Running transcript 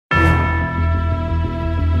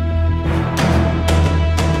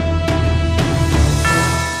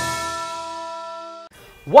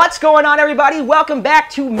What's going on, everybody? Welcome back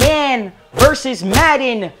to Man vs.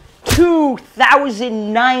 Madden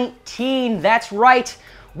 2019. That's right.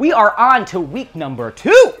 We are on to week number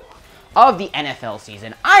 2 of the NFL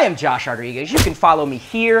season. I am Josh Rodriguez. You can follow me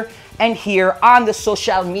here and here on the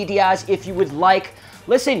social medias if you would like.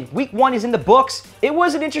 Listen, week 1 is in the books. It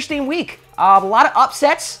was an interesting week. A lot of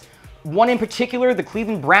upsets. One in particular, the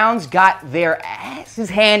Cleveland Browns got their asses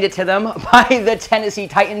handed to them by the Tennessee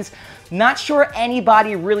Titans. Not sure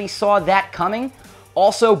anybody really saw that coming.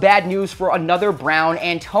 Also, bad news for another Brown.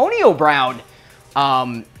 Antonio Brown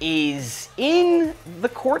is in the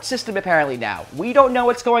court system apparently now. We don't know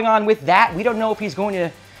what's going on with that. We don't know if he's going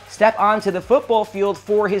to step onto the football field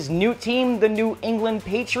for his new team, the New England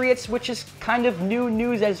Patriots, which is kind of new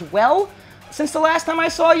news as well since the last time I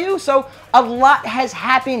saw you. So a lot has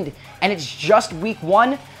happened, and it's just week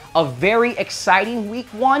 1, a very exciting week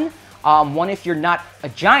 1. One, if you're not a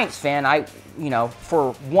Giants fan,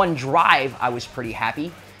 for one drive, I was pretty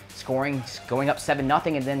happy. Going up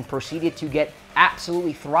 7-0, and then proceeded to get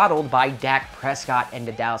absolutely throttled by Dak Prescott and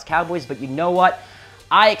the Dallas Cowboys. But you know what?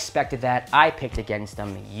 I expected that. I picked against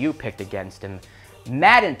them. You picked against them.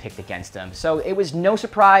 Madden picked against them. So it was no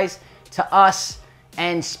surprise to us.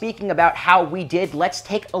 And speaking about how we did, let's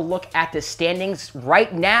take a look at the standings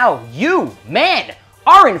right now. You, man,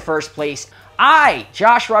 are in first place. I,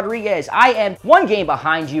 Josh Rodriguez, I am 1 game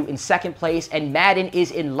behind you in second place, and Madden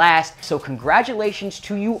is in last. So congratulations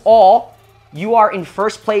to you all. You are in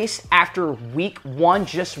first place after week 1,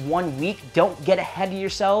 just 1 week. Don't get ahead of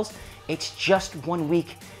yourselves. It's just 1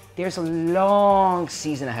 week. There's a long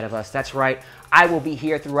season ahead of us. That's right. I will be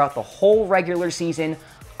here throughout the whole regular season,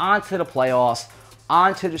 on to the playoffs,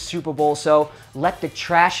 on to the Super Bowl. So let the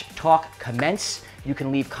trash talk commence. You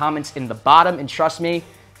can leave comments in the bottom, and trust me,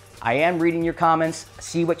 I am reading your comments,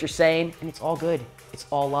 see what you're saying, and it's all good. It's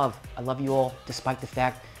all love. I love you all, despite the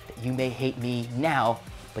fact that you may hate me now,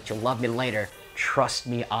 but you'll love me later. Trust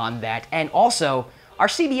me on that. And also, our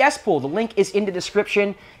CBS pool, the link is in the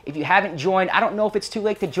description. If you haven't joined, I don't know if it's too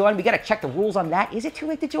late to join. We got to check the rules on that. Is it too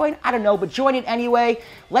late to join? I don't know, but join it anyway.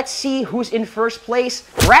 Let's see who's in first place.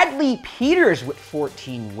 Bradley Peters with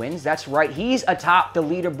 14 wins. That's right. He's atop the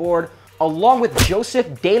leaderboard, along with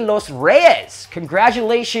Joseph De Los Reyes.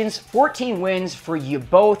 Congratulations, 14 wins for you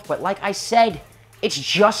both. But like I said, it's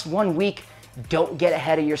just 1 week. Don't get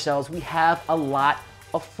ahead of yourselves. We have a lot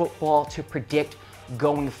of football to predict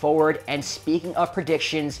going forward. And speaking of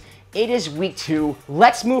predictions, it is week 2.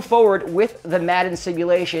 Let's move forward with the Madden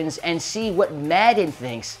simulations and see what Madden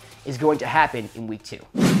thinks is going to happen in week 2.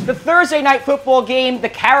 The Thursday night football game, the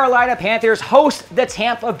Carolina Panthers host the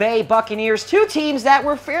Tampa Bay Buccaneers, 2 teams that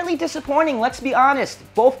were fairly disappointing, let's be honest.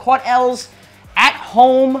 Both caught L's at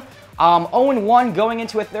home, 0-1 going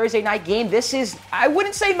into a Thursday night game. This is, I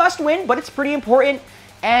wouldn't say must win, but it's pretty important.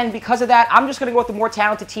 And because of that, I'm just going to go with the more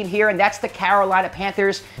talented team here, and that's the Carolina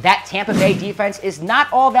Panthers. That Tampa Bay defense is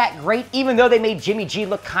not all that great, even though they made Jimmy G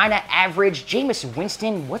look kind of average. Jameis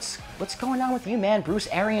Winston, what's going on with you, man? Bruce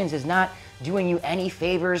Arians is not doing you any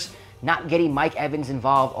favors, not getting Mike Evans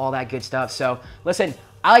involved, all that good stuff. So, listen,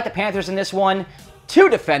 I like the Panthers in this one to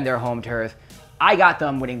defend their home turf. I got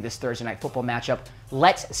them winning this Thursday night football matchup.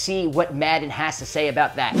 Let's see what Madden has to say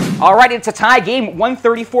about that. All right, it's a tie game.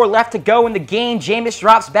 1:34 left to go in the game. Jameis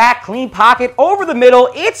drops back, clean pocket, over the middle.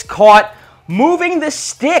 It's caught, moving the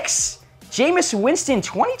sticks. Jameis Winston,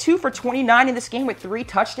 22 for 29 in this game with 3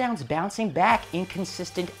 touchdowns, bouncing back,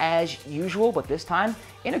 inconsistent as usual, but this time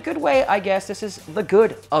in a good way, I guess. This is the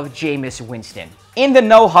good of Jameis Winston. In the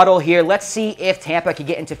no huddle here, let's see if Tampa can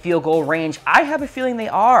get into field goal range. I have a feeling they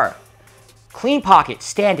are. Clean pocket,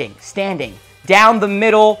 standing, down the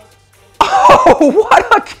middle. Oh, what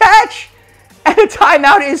a catch! And a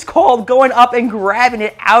timeout is called, going up and grabbing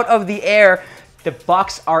it out of the air. The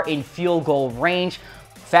Bucs are in field goal range.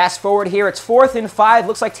 Fast forward here, it's 4th and 5.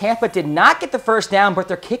 Looks like Tampa did not get the first down, but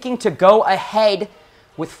they're kicking to go ahead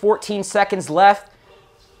with 14 seconds left.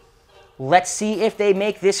 Let's see if they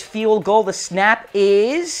make this field goal. The snap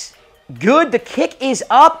is good. The kick is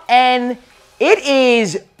up, and it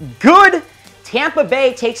is good. Tampa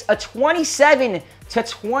Bay takes a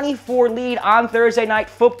 27-24 lead on Thursday night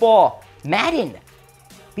football. Madden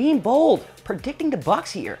being bold, predicting the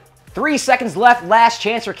Bucs here. 3 seconds left, last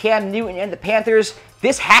chance for Cam Newton and the Panthers.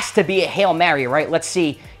 This has to be a Hail Mary, right? Let's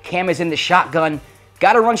see. Cam is in the shotgun.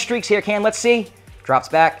 Got to run streaks here, Cam. Let's see. Drops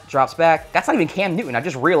back. That's not even Cam Newton. I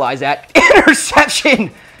just realized that. Interception.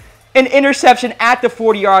 An interception at the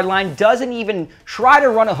 40-yard line. Doesn't even try to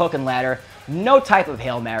run a hook and ladder. No type of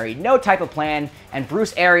Hail Mary, no type of plan, and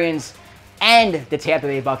Bruce Arians and the Tampa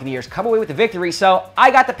Bay Buccaneers come away with the victory. So I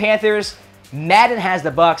got the Panthers. Madden has the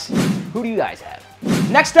Bucs. Who do you guys have?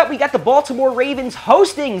 Next up, we got the Baltimore Ravens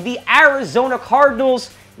hosting the Arizona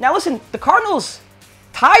Cardinals. Now listen, the Cardinals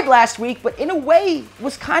tied last week, but in a way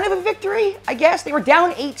was kind of a victory, I guess. They were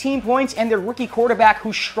down 18 points, and their rookie quarterback,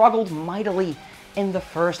 who struggled mightily in the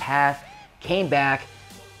first half, came back,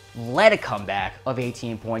 led a comeback of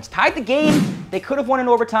 18 points, tied the game. They could have won in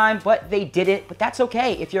overtime, but they didn't. But that's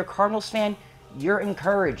okay. If you're a Cardinals fan, you're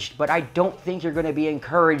encouraged. But I don't think you're going to be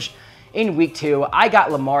encouraged in Week 2. I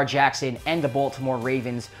got Lamar Jackson and the Baltimore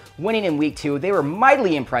Ravens winning in Week 2. They were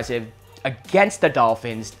mightily impressive against the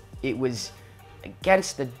Dolphins. It was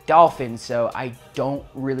against the Dolphins, so I don't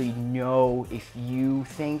really know if you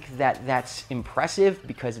think that that's impressive,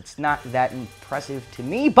 because it's not that impressive to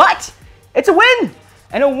me, but it's a win,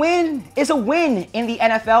 and a win is a win in the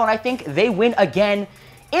NFL, and I think they win again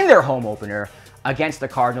in their home opener against the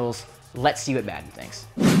Cardinals. Let's see what Madden thinks.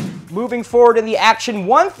 Moving forward in the action,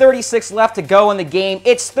 1:36 left to go in the game.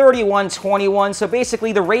 It's 31-21, so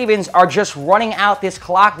basically the Ravens are just running out this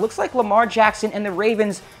clock. Looks like Lamar Jackson and the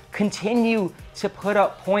Ravens continue to put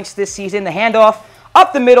up points this season. The handoff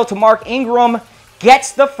up the middle to Mark Ingram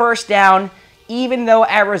gets the first down. Even though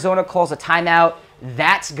Arizona calls a timeout,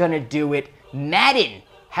 that's going to do it. Madden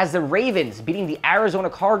has the Ravens beating the Arizona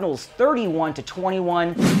Cardinals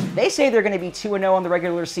 31-21. They say they're going to be 2-0 on the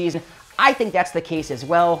regular season. I think that's the case as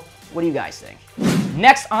well. What do you guys think?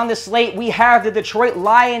 Next on the slate, we have the Detroit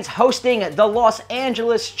Lions hosting the Los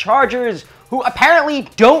Angeles Chargers, who apparently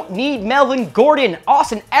don't need Melvin Gordon.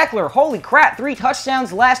 Austin Eckler, holy crap, 3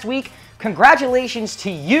 touchdowns last week. Congratulations to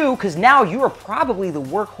you, because now you are probably the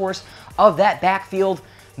workhorse of that backfield.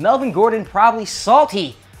 Melvin Gordon probably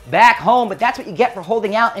salty back home, but that's what you get for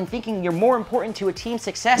holding out and thinking you're more important to a team's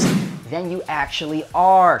success than you actually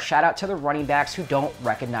are. Shout out to the running backs who don't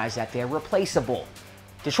recognize that they're replaceable.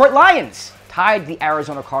 Detroit Lions tied the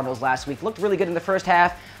Arizona Cardinals last week. Looked really good in the first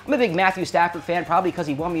half. I'm a big Matthew Stafford fan, probably because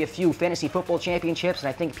he won me a few fantasy football championships, and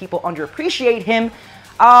I think people underappreciate him.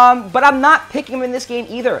 But I'm not picking him in this game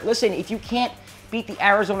either. Listen, if you can't beat the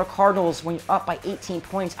Arizona Cardinals when you're up by 18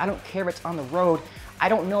 points, I don't care if it's on the road. I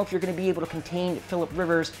don't know if you're going to be able to contain Phillip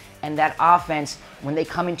Rivers and that offense when they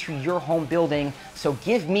come into your home building. So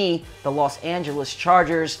give me the Los Angeles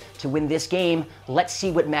Chargers to win this game. Let's see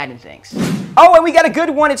what Madden thinks. Oh, and we got a good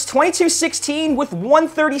one. It's 22-16 with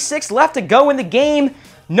 1:36 left to go in the game.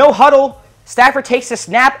 No huddle. Stafford takes the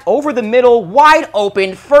snap over the middle, wide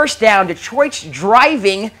open, first down. Detroit's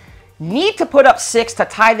driving. Need to put up 6 to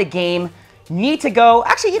tie the game. Need to go.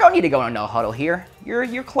 Actually, you don't need to go on no huddle here.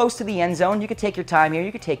 You're close to the end zone. You could take your time here.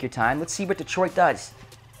 You could take your time. Let's see what Detroit does.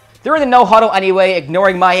 They're in the no huddle anyway,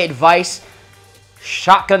 ignoring my advice.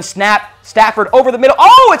 Shotgun snap. Stafford over the middle.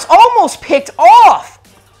 Oh, it's almost picked off.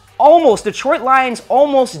 Almost. Detroit Lions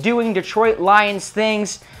almost doing Detroit Lions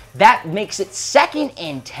things. That makes it 2nd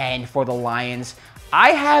and 10 for the Lions.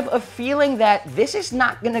 I have a feeling that this is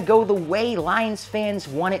not going to go the way Lions fans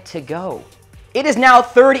want it to go. It is now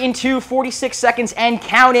 3rd and 2, 46 seconds and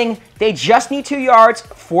counting. They just need 2 yards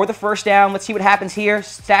for the first down. Let's see what happens here.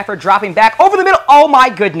 Stafford dropping back over the middle. Oh my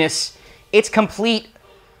goodness. It's complete.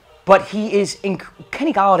 But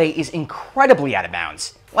Kenny Golladay is incredibly out of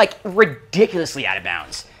bounds. Like ridiculously out of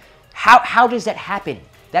bounds. How does that happen?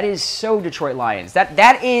 That is so Detroit Lions.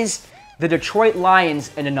 That is the Detroit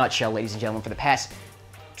Lions in a nutshell, ladies and gentlemen, for the past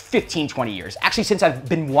 15, 20 years. Actually, since I've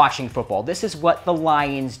been watching football, this is what the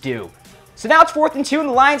Lions do. So now it's 4th and 2, and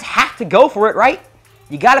the Lions have to go for it, right?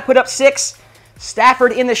 You got to put up 6.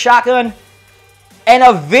 Stafford in the shotgun. And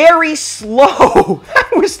a very slow, that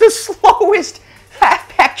was the slowest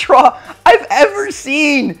halfback draw I've ever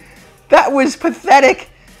seen. That was pathetic.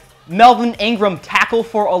 Melvin Ingram tackle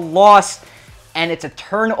for a loss. And it's a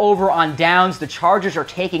turnover on downs. The Chargers are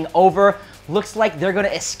taking over. Looks like they're going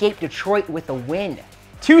to escape Detroit with a win.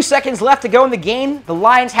 2 seconds left to go in the game. The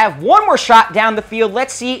Lions have one more shot down the field.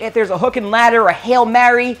 Let's see if there's a hook and ladder, a Hail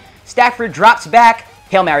Mary. Stafford drops back.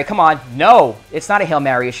 Hail Mary, come on. No, it's not a Hail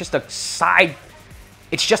Mary. It's just a side.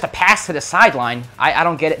 It's just a pass to the sideline. I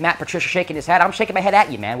don't get it. Matt Patricia shaking his head. I'm shaking my head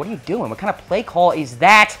at you, man. What are you doing? What kind of play call is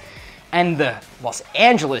that? And the Los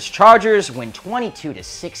Angeles Chargers win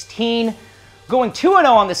 22-16. Going 2-0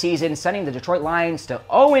 on the season, sending the Detroit Lions to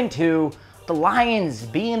 0-2. The Lions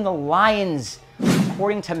being the Lions.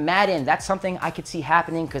 According to Madden, that's something I could see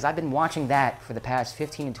happening because I've been watching that for the past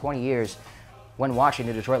 15 and 20 years when watching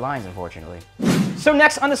the Detroit Lions, unfortunately. So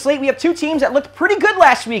next on the slate, we have 2 teams that looked pretty good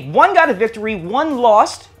last week. One got a victory, one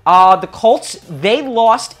lost. The Colts, they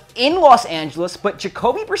lost in Los Angeles, but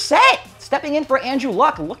Jacoby Brissett stepping in for Andrew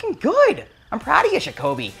Luck, looking good. I'm proud of you,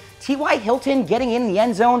 Jacoby. T.Y. Hilton getting in the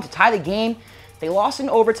end zone to tie the game. They lost in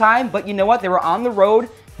overtime, but you know what? They were on the road.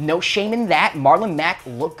 No shame in that. Marlon Mack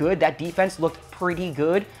looked good. That defense looked pretty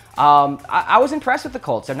good. I was impressed with the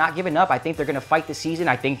Colts. They're not giving up. I think they're going to fight this season.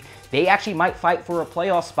 I think they actually might fight for a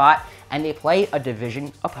playoff spot, and they play a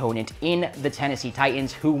division opponent in the Tennessee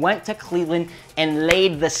Titans, who went to Cleveland and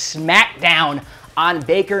laid the smackdown on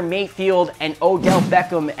Baker Mayfield and Odell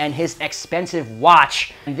Beckham and his expensive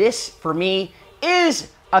watch. And this, for me, is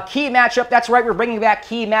a key matchup. That's right, we're bringing back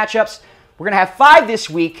key matchups. We're going to have 5 this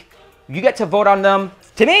week. You get to vote on them.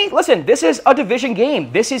 To me, listen, this is a division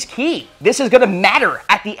game. This is key. This is going to matter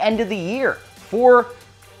at the end of the year for,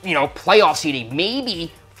 playoff seeding,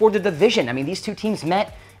 maybe for the division. I mean, these two teams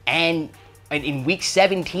met and in week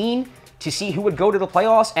 17 to see who would go to the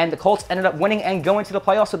playoffs, and the Colts ended up winning and going to the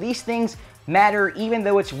playoffs. So these things matter even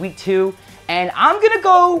though it's week 2. And I'm going to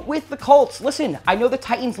go with the Colts. Listen, I know the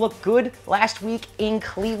Titans looked good last week in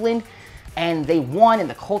Cleveland, and they won, and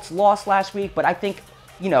the Colts lost last week, but I think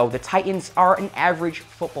the Titans are an average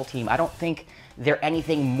football team. I don't think they're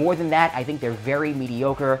anything more than that. I think they're very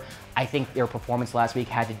mediocre. I think their performance last week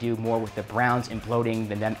had to do more with the Browns imploding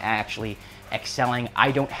than them actually excelling.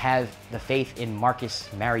 I don't have the faith in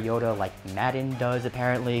Marcus Mariota like Madden does,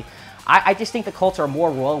 apparently. I just think the Colts are a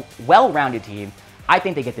more well-rounded team. I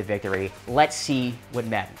think they get the victory. Let's see what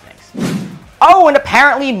Madden thinks. Oh, and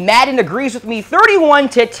apparently Madden agrees with me.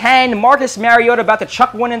 31-10. Marcus Mariota about to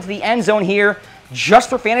chuck one into the end zone here. Just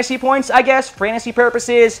for fantasy points, I guess, fantasy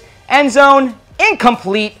purposes. End zone,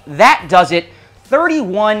 incomplete. That does it.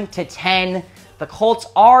 31-10. The Colts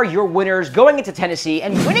are your winners going into Tennessee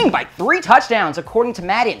and winning by 3 touchdowns, according to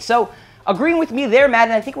Madden. So, agreeing with me there,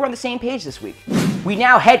 Madden, I think we're on the same page this week. We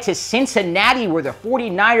now head to Cincinnati, where the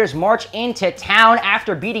 49ers march into town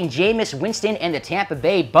after beating Jameis Winston and the Tampa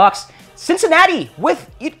Bay Bucks. Cincinnati with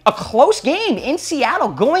a close game in Seattle,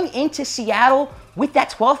 going into Seattle with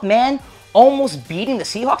that 12th man, almost beating the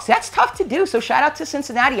Seahawks. That's tough to do, so shout out to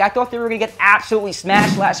Cincinnati. I thought they were going to get absolutely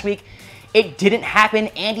smashed last week. It didn't happen.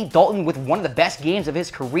 Andy Dalton with one of the best games of his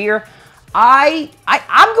career. I'm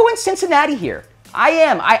going Cincinnati here. I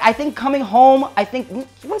am. I think coming home, I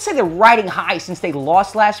wouldn't say they're riding high since they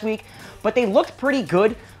lost last week, but they looked pretty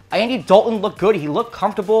good. Andy Dalton looked good. He looked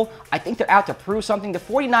comfortable. I think they're out to prove something. The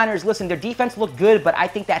 49ers, listen, their defense looked good, but I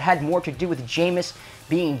think that had more to do with Jameis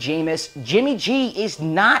being Jameis. Jimmy G is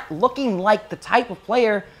not looking like the type of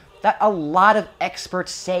player that a lot of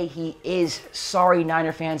experts say he is. Sorry,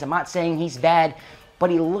 Niner fans. I'm not saying he's bad, but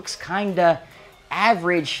he looks kind of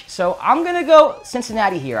average. So I'm going to go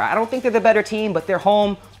Cincinnati here. I don't think they're the better team, but they're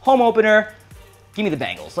home opener. Give me the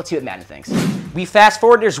Bengals. Let's see what Madden thinks. We fast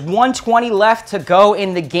forward. There's 1:20 left to go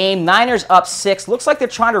in the game. Niners up 6. Looks like they're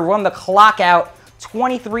trying to run the clock out.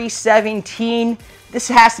 23-17. This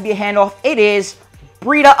has to be a handoff. It is.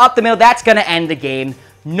 Breida up the middle. That's going to end the game.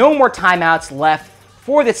 No more timeouts left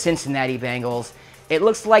for the Cincinnati Bengals. It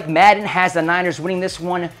looks like Madden has the Niners winning this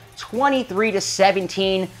one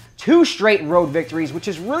 23-17. 2 straight road victories, which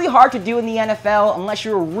is really hard to do in the NFL unless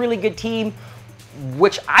you're a really good team,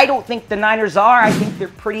 which I don't think the Niners are. I think they're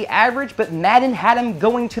pretty average, but Madden had them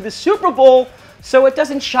going to the Super Bowl, so it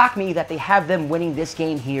doesn't shock me that they have them winning this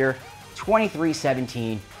game here,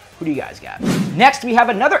 23-17. Who do you guys got? Next, we have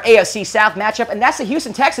another AFC South matchup, and that's the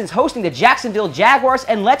Houston Texans hosting the Jacksonville Jaguars,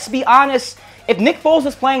 and let's be honest, if Nick Foles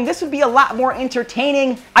was playing, this would be a lot more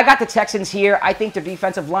entertaining. I got the Texans here. I think their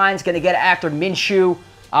defensive line's going to get after Minshew.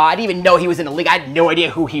 I didn't even know he was in the league. I had no idea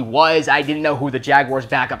who he was. I didn't know who the Jaguars'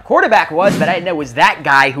 backup quarterback was, but I didn't know it was that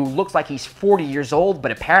guy who looks like he's 40 years old,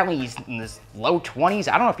 but apparently he's in his low 20s.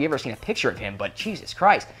 I don't know if you've ever seen a picture of him, but Jesus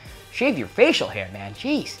Christ. Shave your facial hair, man.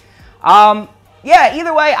 Jeez. Yeah,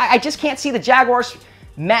 either way, I just can't see the Jaguars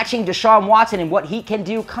matching Deshaun Watson and what he can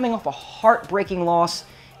do coming off a heartbreaking loss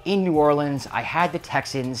in New Orleans. I had the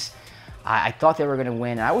Texans. I thought they were going to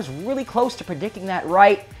win. I was really close to predicting that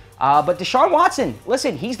right. But Deshaun Watson,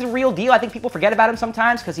 listen, he's the real deal. I think people forget about him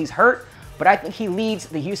sometimes because he's hurt, but I think he leads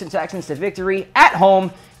the Houston Texans to victory at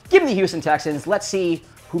home. Give me the Houston Texans. Let's see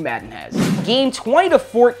who Madden has. Game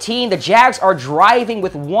 20-14. The Jags are driving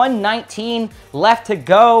with 1:19 left to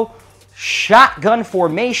go. Shotgun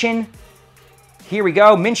formation. Here we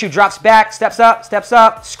go. Minshew drops back, steps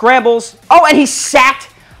up, scrambles. Oh, and he's sacked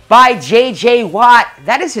by J.J. Watt.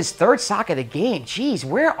 That is his 3rd sack of the game. Jeez,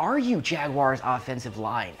 where are you, Jaguars offensive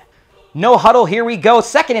line? No huddle, here we go.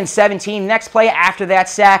 2nd and 17. Next play after that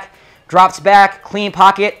sack. Drops back, clean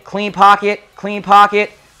pocket, clean pocket, clean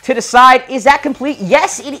pocket. To the side, is that complete?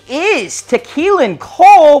 Yes, it is. To Keelan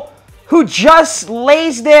Cole, who just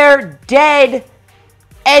lays there dead,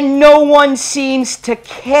 and no one seems to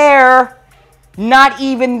care. Not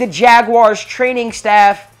even the Jaguars training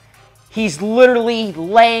staff. He's literally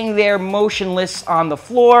laying there motionless on the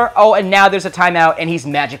floor. Oh, and now there's a timeout, and he's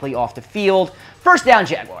magically off the field. First down,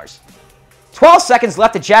 Jaguars. 12 seconds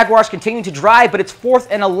left. The Jaguars continue to drive, but it's 4th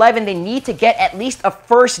and 11. They need to get at least a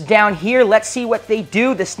first down here. Let's see what they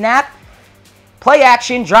do. The snap, play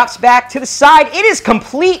action, drops back to the side. It is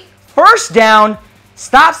complete. First down,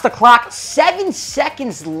 stops the clock. 7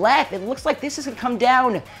 seconds left. It looks like this is going to come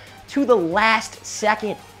down to the last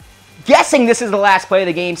second. Guessing this is the last play of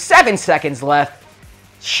the game. 7 seconds left.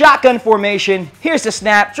 Shotgun formation. Here's the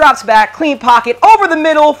snap. Drops back. Clean pocket. Over the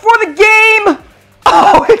middle for the game.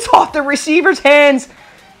 Oh, it's off the receiver's hands.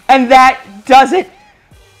 And that does it.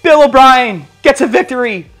 Bill O'Brien gets a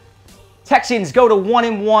victory. Texans go to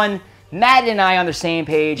 1-1. Madden and I on the same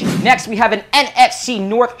page. Next, we have an NFC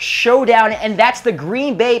North showdown, and that's the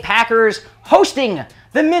Green Bay Packers hosting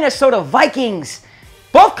the Minnesota Vikings.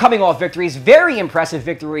 Both coming off victories. Very impressive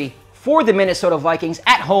victory for the Minnesota Vikings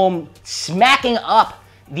at home, smacking up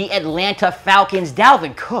the Atlanta Falcons.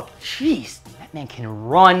 Dalvin Cook, jeez, that man can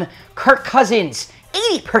run. Kirk Cousins,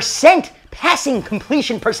 80% passing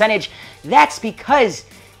completion percentage. That's because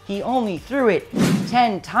he only threw it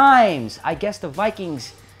 10 times. I guess the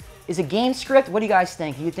Vikings is a game script. What do you guys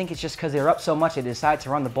think? You think it's just because they're up so much they decide to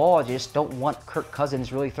run the ball? They just don't want Kirk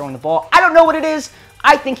Cousins really throwing the ball? I don't know what it is.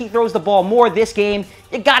 I think he throws the ball more this game.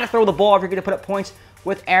 You got to throw the ball if you're going to put up points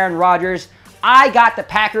with Aaron Rodgers. I got the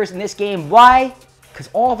Packers in this game. Why? Because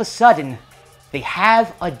all of a sudden, they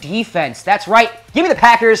have a defense. That's right. Give me the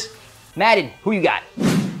Packers. Madden, who you got?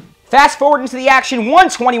 Fast forward into the action.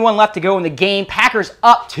 1:21 left to go in the game. Packers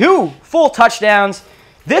up 2 full touchdowns.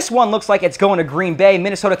 This one looks like it's going to Green Bay.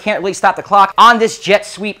 Minnesota can't really stop the clock on this jet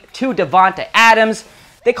sweep to Devonta Adams.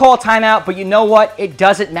 They call a timeout, but you know what? It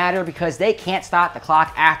doesn't matter because they can't stop the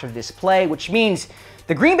clock after this play, which means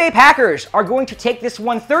the Green Bay Packers are going to take this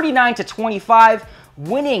one 39-25,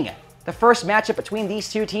 winning the first matchup between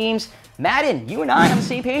these two teams. Madden, you and I on the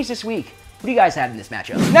same page this week. What do you guys have in this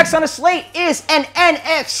matchup? Next on the slate is an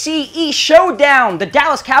NFC East showdown. The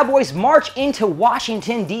Dallas Cowboys march into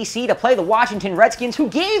Washington, D.C. to play the Washington Redskins, who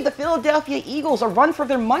gave the Philadelphia Eagles a run for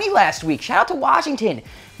their money last week. Shout out to Washington,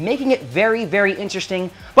 making it very, very interesting,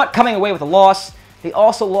 but coming away with a loss. They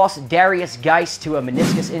also lost Darius Geis to a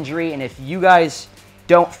meniscus injury, and if you guys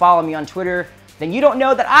don't follow me on Twitter, then you don't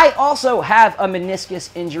know that I also have a meniscus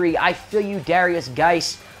injury. I feel you, Darius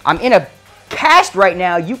Geis. I'm in a cast right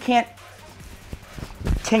now. You can't...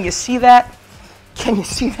 Can you see that? Can you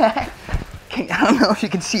see that? I don't know if you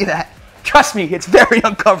can see that. Trust me, it's very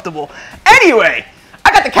uncomfortable. Anyway,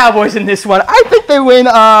 I got the Cowboys in this one. I think they win.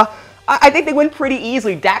 I think they win pretty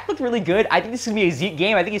easily. Dak looked really good. I think this is going to be a Zeke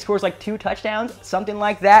game. I think he scores like 2 touchdowns, something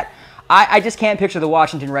like that. I just can't picture the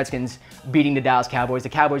Washington Redskins beating the Dallas Cowboys. The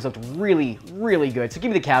Cowboys looked really, really good. So give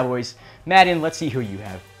me the Cowboys. Madden, let's see who you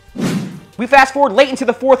have. We fast forward late into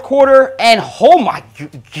the 4th quarter, and oh my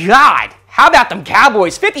God. How about them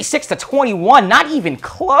Cowboys? 56-21, not even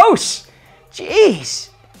close. Jeez.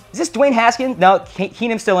 Is this Dwayne Haskins? No,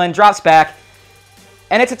 Keenum's still in, drops back.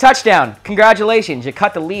 And it's a touchdown. Congratulations, you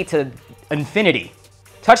cut the lead to infinity.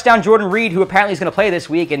 Touchdown Jordan Reed, who apparently is going to play this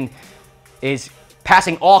week and is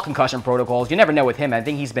passing all concussion protocols. You never know with him. I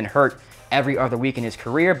think he's been hurt every other week in his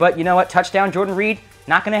career. But you know what? Touchdown Jordan Reed,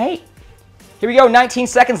 not going to hate. Here we go, 19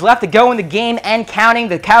 seconds left to go in the game and counting.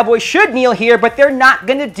 The Cowboys should kneel here, but they're not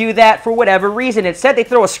going to do that for whatever reason. Instead, they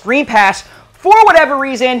throw a screen pass for whatever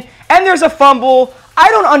reason, and there's a fumble. I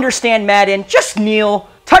don't understand Madden. Just kneel.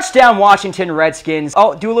 Touchdown, Washington Redskins.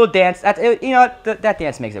 Oh, do a little dance. You know what? That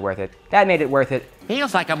dance makes it worth it. That made it worth it.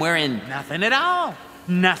 Feels like I'm wearing nothing at all.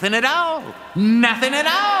 Nothing at all. Nothing at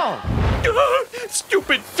all.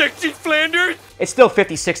 Stupid Texas Flanders. It's still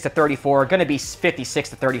 56-34. Going to be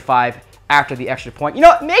 56-35. After the extra point. You know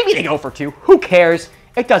what? Maybe they go for 2. Who cares?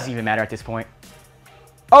 It doesn't even matter at this point.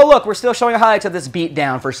 Oh, look, we're still showing the highlights of this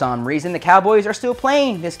beatdown for some reason. The Cowboys are still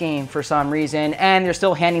playing this game for some reason, and they're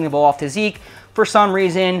still handing the ball off to Zeke for some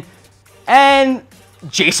reason. And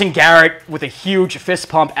Jason Garrett with a huge fist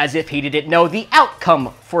pump as if he didn't know the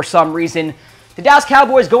outcome for some reason. The Dallas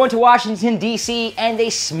Cowboys go into Washington, D.C., and they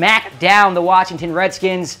smack down the Washington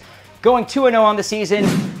Redskins, going 2-0 on the season.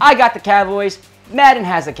 I got the Cowboys. Madden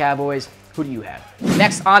has the Cowboys. Who do you have?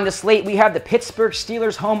 Next on the slate, we have the Pittsburgh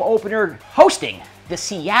Steelers home opener hosting the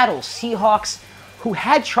Seattle Seahawks, who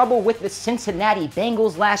had trouble with the Cincinnati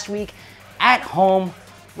Bengals last week at home.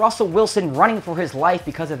 Russell Wilson running for his life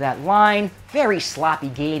because of that line. Very sloppy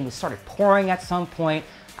game. It started pouring at some point.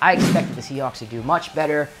 I expected the Seahawks to do much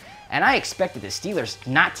better, and I expected the Steelers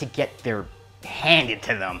not to get their handed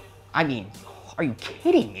to them. I mean, are you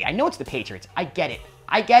kidding me? I know it's the Patriots. I get it.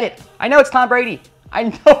 I get it. I know it's Tom Brady. I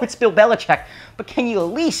know it's Bill Belichick. But can you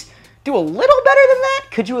at least do a little better than that?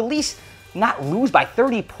 Could you at least not lose by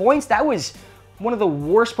 30 points? That was one of the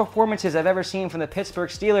worst performances I've ever seen from the Pittsburgh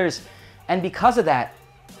Steelers. And because of that,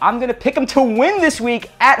 I'm going to pick them to win this week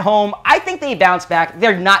at home. I think they bounce back.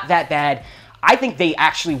 They're not that bad. I think they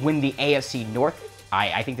actually win the AFC North.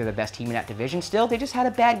 I think they're the best team in that division still. They just had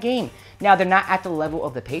a bad game. Now, they're not at the level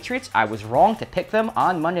of the Patriots. I was wrong to pick them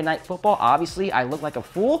on Monday Night Football. Obviously, I look like a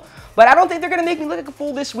fool, but I don't think they're going to make me look like a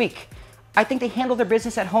fool this week. I think they handle their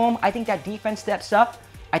business at home. I think that defense steps up.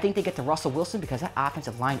 I think they get to Russell Wilson because that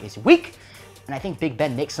offensive line is weak, and I think Big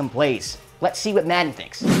Ben makes some plays. Let's see what Madden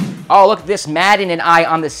thinks. Oh, look at this. Madden and I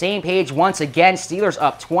on the same page once again. Steelers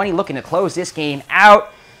up 20, looking to close this game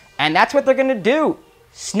out, and that's what they're going to do.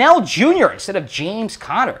 Snell Jr. instead of James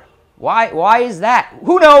Conner. Why is that?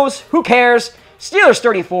 Who knows? Who cares? Steelers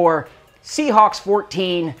 34, Seahawks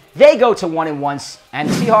 14. They go to 1-1, and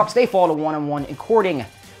the Seahawks, they fall to 1-1 according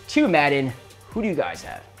to Madden. Who do you guys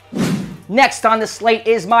have? Next on the slate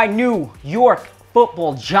is my New York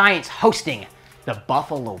Football Giants hosting the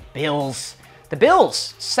Buffalo Bills. The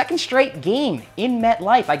Bills, second straight game in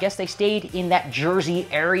MetLife. I guess they stayed in that Jersey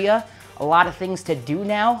area. A lot of things to do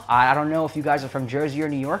now. I don't know if you guys are from Jersey or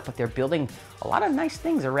New York, but they're building a lot of nice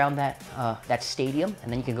things around that stadium.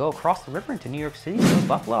 And then you can go across the river into New York City, so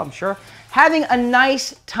Buffalo, I'm sure, having a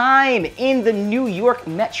nice time in the New York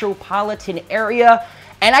metropolitan area.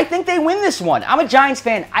 And I think they win this one. I'm a Giants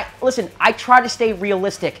fan. Listen, I try to stay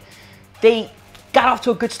realistic. They got off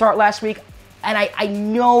to a good start last week, and I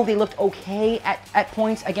know they looked okay at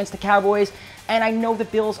points against the Cowboys. And I know the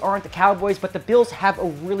Bills aren't the Cowboys, but the Bills have a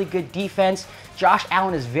really good defense. Josh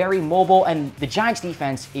Allen is very mobile, and the Giants'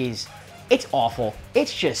 defense it's awful.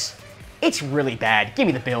 It's really bad. Give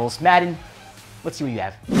me the Bills. Madden, let's see what you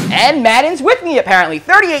have. And Madden's with me, apparently.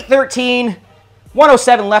 38-13,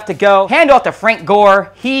 107 left to go. Hand off to Frank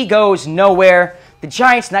Gore. He goes nowhere. The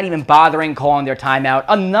Giants not even bothering calling their timeout.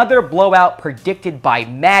 Another blowout predicted by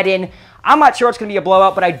Madden. I'm not sure it's going to be a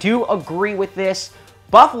blowout, but I do agree with this.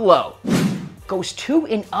 Buffalo goes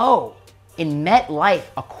 2-0 in MetLife,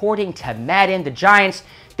 according to Madden. The Giants,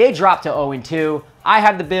 they dropped to 0-2. I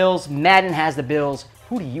have the Bills. Madden has the Bills.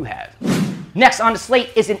 Who do you have? Next on the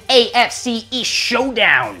slate is an AFC East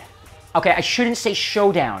showdown. Okay, I shouldn't say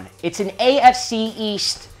showdown. It's an AFC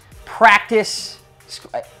East practice.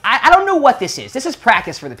 I don't know what this is. This is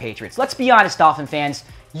practice for the Patriots. Let's be honest, Dolphin fans.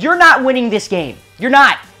 You're not winning this game. You're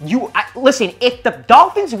not. Listen, if the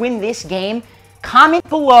Dolphins win this game, comment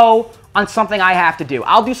below on something I have to do.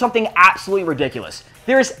 I'll do something absolutely ridiculous.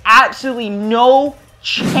 There is absolutely no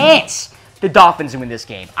chance the Dolphins win this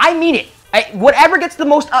game. I mean it. Whatever gets the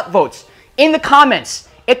most upvotes in the comments,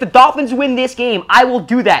 if the Dolphins win this game, I will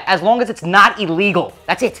do that as long as it's not illegal.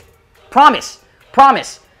 That's it. Promise.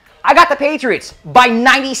 Promise. I got the Patriots by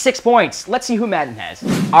 96 points. Let's see who Madden has.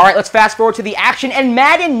 All right, let's fast forward to the action. And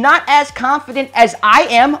Madden not as confident as I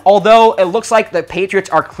am, although it looks like the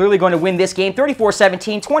Patriots are clearly going to win this game.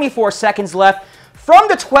 34-17, 24 seconds left. From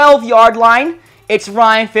the 12-yard line, it's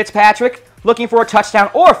Ryan Fitzpatrick looking for a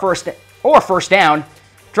touchdown or first down.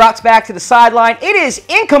 Drops back to the sideline. It is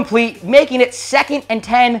incomplete, making it 2nd and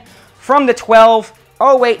 10 from the 12.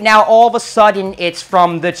 Oh, wait, now all of a sudden it's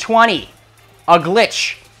from the 20. A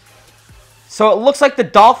glitch. So it looks like the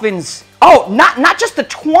Dolphins, not just the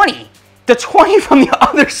 20. The 20 from the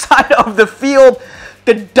other side of the field.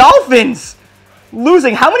 The Dolphins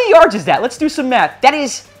losing. How many yards is that? Let's do some math. That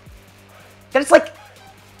is like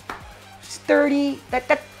 30,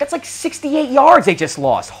 that's like 68 yards they just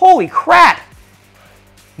lost. Holy crap.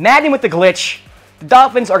 Madden with the glitch. The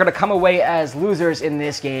Dolphins are going to come away as losers in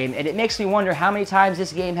this game, and it makes me wonder how many times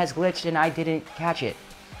this game has glitched and I didn't catch it.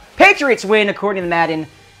 Patriots win according to Madden.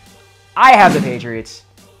 I have the Patriots.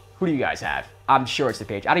 Who do you guys have? I'm sure it's the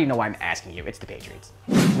Patriots. I don't even know why I'm asking you. It's the Patriots.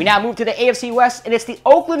 We now move to the AFC West, and it's the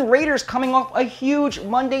Oakland Raiders coming off a huge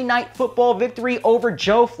Monday Night Football victory over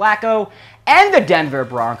Joe Flacco and the Denver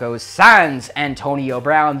Broncos. Sans Antonio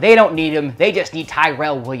Brown. They don't need him. They just need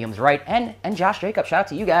Tyrell Williams, right? And Josh Jacobs. Shout out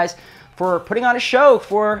to you guys for putting on a show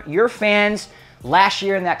for your fans last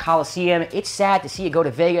year in that Coliseum. It's sad to see it go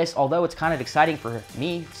to Vegas, although it's kind of exciting for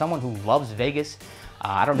me, someone who loves Vegas.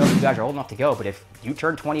 I don't know if you guys are old enough to go, but if you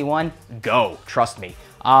turn 21, go. Trust me.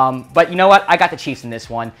 But you know what? I got the Chiefs in this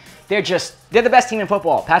one. They're the best team in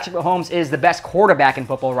football. Patrick Mahomes is the best quarterback in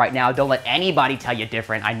football right now. Don't let anybody tell you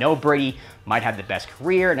different. I know Brady might have the best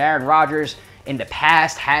career, and Aaron Rodgers in the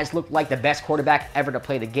past has looked like the best quarterback ever to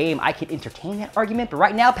play the game. I could entertain that argument, but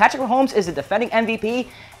right now, Patrick Mahomes is the defending MVP,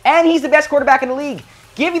 and he's the best quarterback in the league.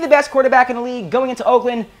 Give you the best quarterback in the league going into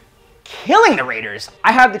Oakland, killing the Raiders.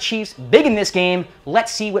 I have the Chiefs big in this game.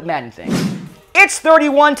 Let's see what Madden thinks. It's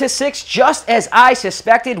 31-6, just as I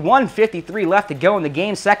suspected. 1:53 left to go in the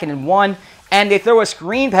game, 2nd and 1. And they throw a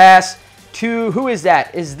screen pass to, who is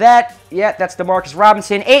that? Yeah, that's DeMarcus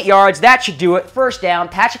Robinson. 8 yards, that should do it. First down,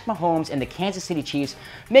 Patrick Mahomes and the Kansas City Chiefs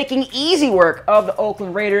making easy work of the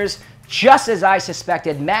Oakland Raiders, just as I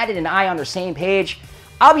suspected. Madden and I on the same page.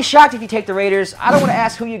 I'll be shocked if you take the Raiders. I don't want to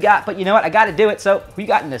ask who you got, but you know what? I got to do it, so who you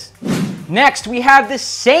got in this? Next, we have the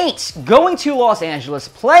Saints going to Los Angeles,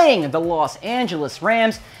 playing the Los Angeles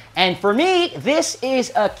Rams. And for me, this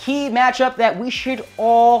is a key matchup that we should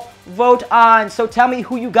all vote on. So tell me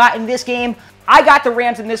who you got in this game. I got the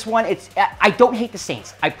Rams in this one. I don't hate the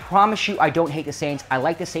Saints. I promise you I don't hate the Saints. I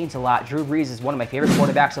like the Saints a lot. Drew Brees is one of my favorite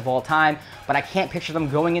quarterbacks of all time, but I can't picture them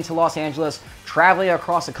going into Los Angeles, traveling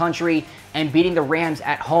across the country, and beating the Rams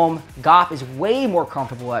at home. Goff is way more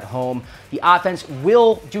comfortable at home. The offense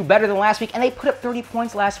will do better than last week, and they put up 30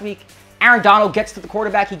 points last week. Aaron Donald gets to the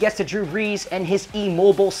quarterback. He gets to Drew Brees and his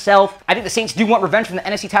immobile self. I think the Saints do want revenge from the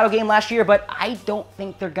NFC title game last year, but I don't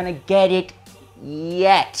think they're going to get it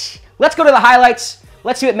yet. Let's go to the highlights.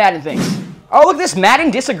 Let's see what Madden thinks. Oh, look at this. Madden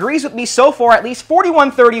disagrees with me so far, at least.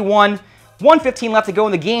 41-31. 1:15 left to go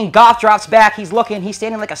in the game. Goff drops back. He's looking. He's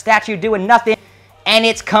standing like a statue doing nothing. And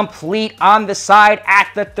it's complete on the side at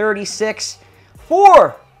the 36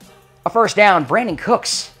 for a first down. Brandon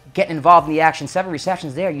Cooks getting involved in the action. 7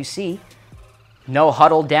 receptions there, you see. No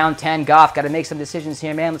huddle, down 10. Goff, got to make some decisions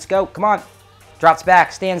here, man. Let's go. Come on. Drops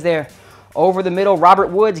back, stands there. Over the middle, Robert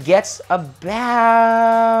Woods gets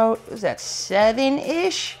about, what is that,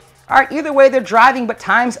 7-ish? All right, either way, they're driving, but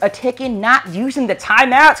time's a ticking, not using the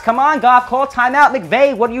timeouts. Come on, Goff, call timeout.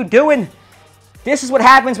 McVay, what are you doing? This is what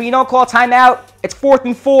happens when you don't call timeout. It's 4th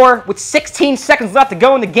and 4 with 16 seconds left to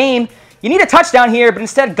go in the game. You need a touchdown here, but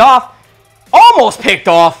instead Goff almost picked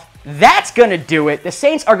off. That's going to do it. The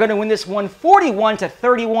Saints are going to win this one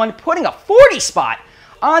 41-31, putting a 40 spot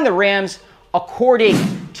on the Rams according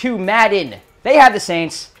to Madden. They have the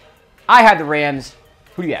Saints. I have the Rams.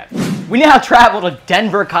 Who do you have? We now travel to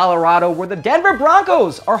Denver, Colorado, where the Denver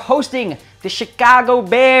Broncos are hosting the Chicago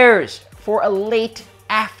Bears for a late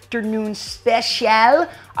afternoon special.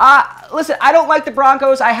 Listen, I don't like the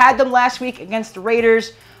Broncos. I had them last week against the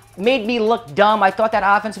Raiders. Made me look dumb. I thought that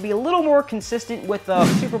offense would be a little more consistent with a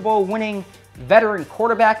Super Bowl winning veteran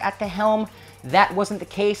quarterback at the helm. That wasn't the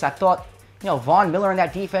case. I thought, Von Miller and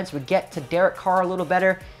that defense would get to Derek Carr a little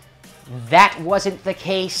better. That wasn't the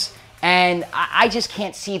case. And I just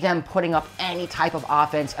can't see them putting up any type of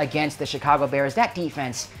offense against the Chicago Bears. That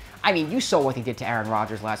defense, I mean, you saw what they did to Aaron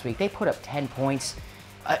Rodgers last week. They put up 10 points.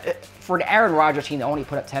 For the Aaron Rodgers team to only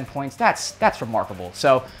put up 10 points, that's remarkable.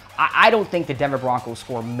 So I don't think the Denver Broncos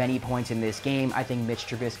score many points in this game. I think Mitch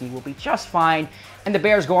Trubisky will be just fine. And the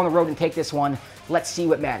Bears go on the road and take this one. Let's see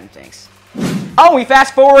what Madden thinks. Oh, we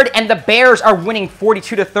fast forward, and the Bears are winning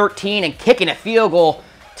 42-13 and kicking a field goal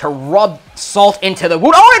to rub salt into the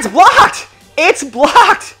wound. Oh, it's blocked! It's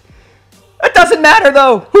blocked! It doesn't matter,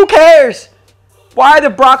 though. Who cares? Why are the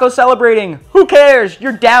Broncos celebrating? Who cares?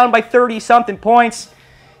 You're down by 30-something points.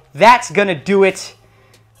 That's going to do it.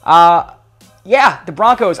 Yeah, the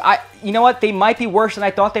Broncos, you know what? They might be worse than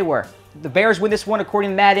I thought they were. The Bears win this one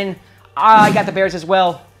according to Madden. I got the Bears as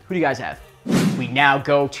well. Who do you guys have? We now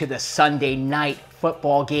go to the Sunday night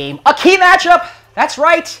football game. A key matchup. That's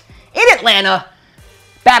right. In Atlanta.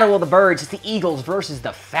 Battle of the Birds. It's the Eagles versus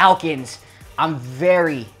the Falcons. I'm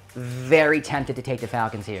very, very tempted to take the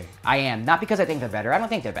Falcons here. I am. Not because I think they're better. I don't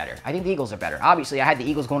think they're better. I think the Eagles are better. Obviously, I had the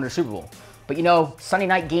Eagles going to the Super Bowl. But Sunday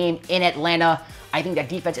night game in Atlanta, I think that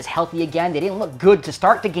defense is healthy again. They didn't look good to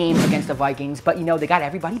start the game against the Vikings, but they got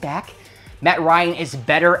everybody back. Matt Ryan is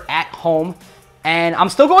better at home, and I'm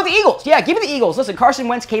still going with the Eagles. Yeah, give me the Eagles. Listen, Carson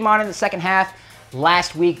Wentz came on in the second half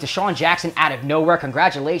last week. Deshaun Jackson out of nowhere.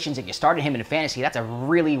 Congratulations if you started him in fantasy. That's a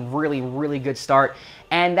really, really, really good start.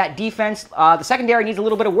 And that defense, the secondary needs a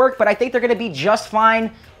little bit of work, but I think they're going to be just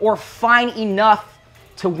fine or fine enough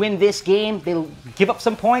to win this game. They'll give up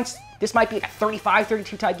some points. This might be like a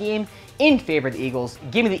 35-32 type game in favor of the Eagles.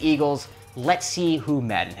 Give me the Eagles. Let's see who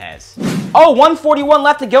Madden has. Oh, 1:41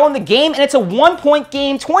 left to go in the game, and it's a 1-point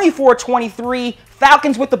game, 24-23.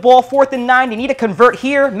 Falcons with the ball, 4th and 9. They need to convert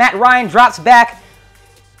here. Matt Ryan drops back,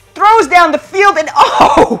 throws down the field, and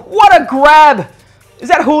oh, what a grab. Is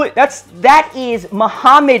that Julio? That is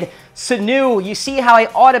Mohamed Sanu. You see how I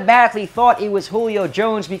automatically thought it was Julio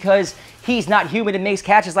Jones because he's not human and makes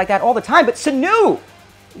catches like that all the time, but Sanu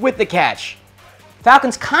with the catch.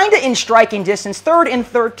 Falcons kind of in striking distance, 3rd and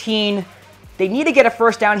 13. They need to get a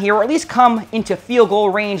first down here, or at least come into field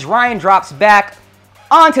goal range. Ryan drops back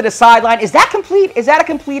onto the sideline. Is that complete? Is that a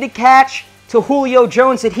completed catch to Julio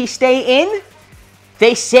Jones? Did he stay in?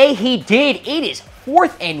 They say he did. It is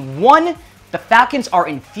 4th and 1. The Falcons are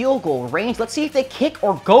in field goal range. Let's see if they kick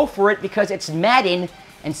or go for it because it's Madden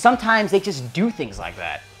and sometimes they just do things like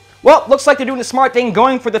that. Well, looks like they're doing the smart thing,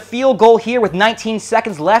 going for the field goal here with 19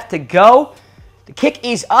 seconds left to go. The kick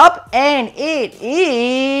is up, and it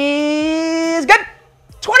is good.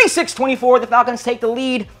 26-24, the Falcons take the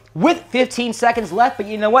lead with 15 seconds left, but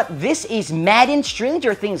you know what? This is Madden.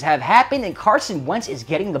 Stranger things have happened, and Carson Wentz is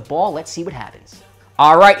getting the ball. Let's see what happens.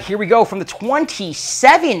 All right, here we go. From the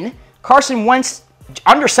 27, Carson Wentz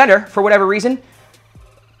under center for whatever reason.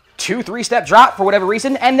 2-3-step drop for whatever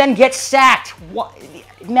reason, and then gets sacked. What?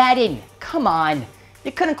 Madden, come on.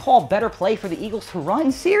 You couldn't call better play for the Eagles to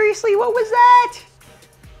run? Seriously, what was that?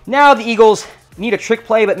 Now the Eagles need a trick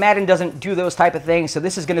play, but Madden doesn't do those type of things, so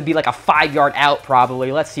this is going to be like a 5-yard out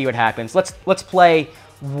probably. Let's see what happens. Let's play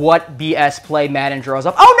what BS play Madden draws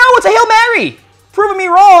up. Oh no, it's a Hail Mary! Proving me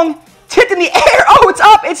wrong. Tipped in the air. Oh, it's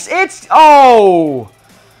up. Oh.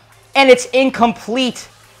 And it's incomplete.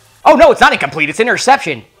 Oh no, it's not incomplete. It's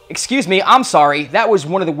interception. Excuse me, I'm sorry. That was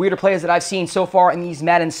one of the weirder plays that I've seen so far in these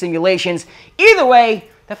Madden simulations. Either way,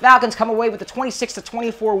 the Falcons come away with a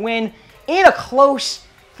 26-24 win in a close,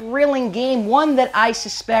 thrilling game. One that I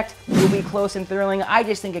suspect will be close and thrilling. I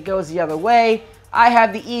just think it goes the other way. I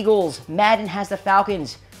have the Eagles. Madden has the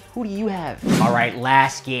Falcons. Who do you have? All right,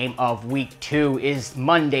 last game of week 2 is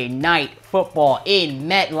Monday Night Football in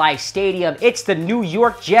MetLife Stadium. It's the New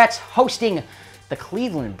York Jets hosting the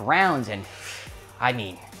Cleveland Browns, and I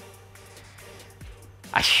mean,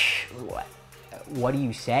 what do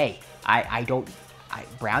you say?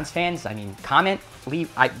 Browns fans, I mean, comment,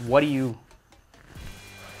 leave, I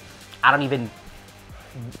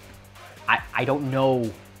don't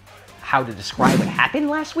know how to describe what happened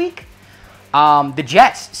last week. The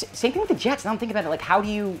Jets, same thing with the Jets. Now I'm thinking about it, like, how do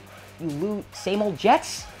you lose? Same old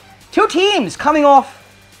Jets? Two teams coming off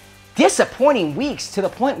disappointing weeks to the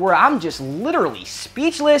point where I'm just literally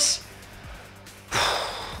speechless.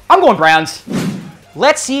 I'm going Browns.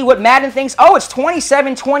 Let's see what Madden thinks. Oh, it's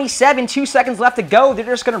 27-27, 2 seconds left to go. They're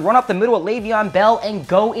just going to run up the middle of Le'Veon Bell and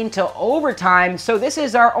go into overtime. So this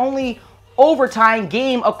is our only overtime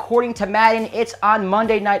game according to Madden. It's on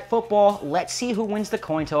Monday Night Football. Let's see who wins the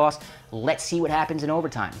coin toss. Let's see what happens in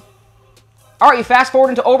overtime. All right, you fast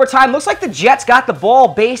forward into overtime. Looks like the Jets got the ball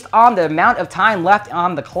based on the amount of time left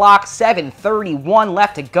on the clock. 7:31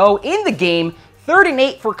 left to go in the game. 3rd and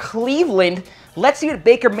 8 for Cleveland. Let's see what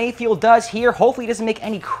Baker Mayfield does here. Hopefully he doesn't make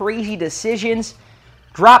any crazy decisions.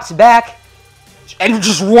 Drops back and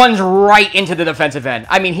just runs right into the defensive end.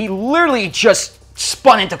 I mean, he literally just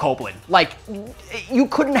spun into Copeland. Like, you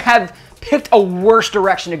couldn't have picked a worse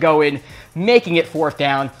direction to go in, making it 4th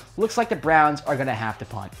down. Looks like the Browns are going to have to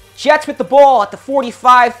punt. Jets with the ball at the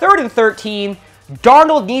 45, 3rd and 13.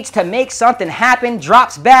 Darnold needs to make something happen.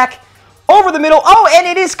 Drops back. Over the middle. Oh, and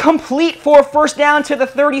it is complete for a 1st down to the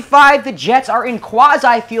 35. The Jets are in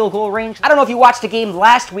quasi-field goal range. I don't know if you watched the game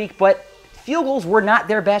last week, but field goals were not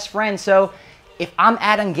their best friend. So if I'm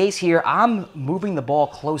Adam Gase here, I'm moving the ball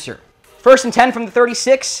closer. 1st and 10 from the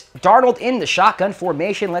 36. Darnold in the shotgun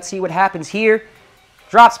formation. Let's see what happens here.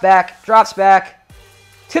 Drops back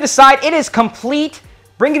to the side. It is complete,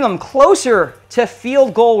 bringing them closer to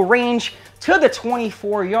field goal range to the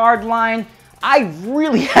 24-yard line. I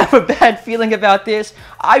really have a bad feeling about this.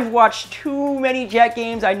 I've watched too many Jet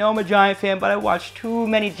games. I know I'm a Giant fan, but I watched too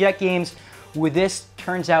many Jet games where this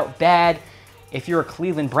turns out bad. If you're a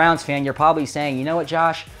Cleveland Browns fan, you're probably saying, you know what,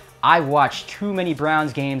 Josh? I've watched too many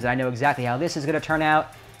Browns games. I know exactly how this is going to turn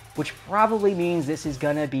out, which probably means this is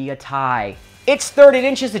going to be a tie. It's 3rd and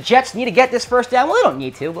inches. The Jets need to get this 1st down. Well, they don't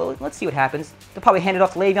need to, but let's see what happens. They'll probably hand it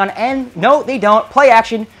off to Le'Veon, and no, they don't. Play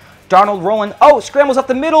action. Darnold rolling. Oh, scrambles up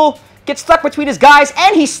the middle. Gets stuck between his guys,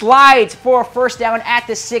 and he slides for a 1st down at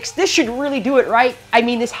the 6. This should really do it, right? I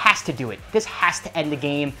mean, this has to do it. This has to end the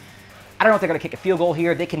game. I don't know if they're going to kick a field goal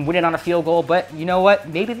here. They can win it on a field goal, but you know what?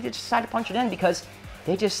 Maybe they just decide to punch it in because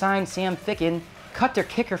they just signed Sam Ficken, cut their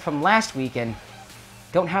kicker from last week, and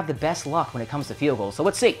don't have the best luck when it comes to field goals. So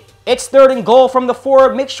let's see. It's 3rd and goal from the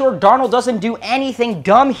 4. Make sure Darnold doesn't do anything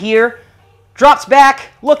dumb here. Drops back,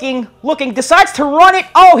 looking, decides to run it.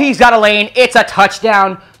 Oh, he's got a lane. It's a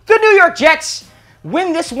touchdown. The New York Jets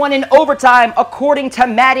win this one in overtime according to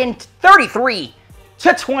Madden,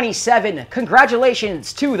 33-27.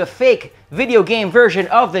 Congratulations to the fake video game version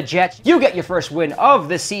of the Jets. You get your first win of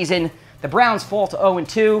the season. The Browns fall to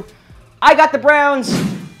 0-2. I got the Browns.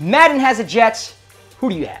 Madden has the Jets. Who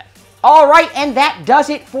do you have? All right, and that does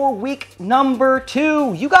it for week number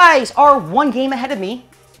 2. You guys are 1 game ahead of me,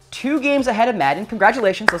 2 games ahead of Madden.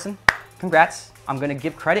 Congratulations. Listen, congrats. I'm going to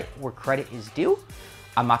give credit where credit is due.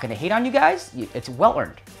 I'm not going to hate on you guys. It's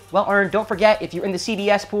well-earned. Well-earned. Don't forget, if you're in the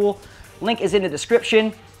CDS pool, link is in the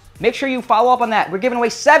description. Make sure you follow up on that. We're giving away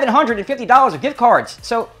 $750 of gift cards.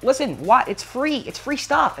 So listen, what? It's free. It's free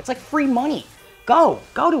stuff. It's like free money. Go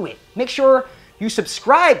to it. Make sure you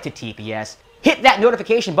subscribe to TPS. Hit that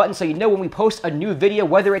notification button so you know when we post a new video,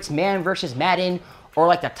 whether it's Man versus Madden or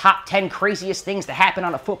like the top 10 craziest things to happen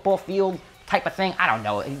on a football field type of thing. I don't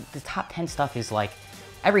know. The top 10 stuff is like,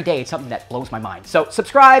 every day it's something that blows my mind. So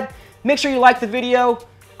subscribe. Make sure you like the video.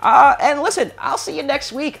 And listen, I'll see you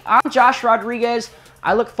next week. I'm Josh Rodriguez.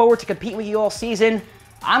 I look forward to competing with you all season.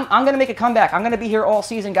 I'm going to make a comeback. I'm going to be here all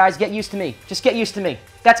season, guys. Get used to me. Just get used to me.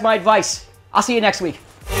 That's my advice. I'll see you next week.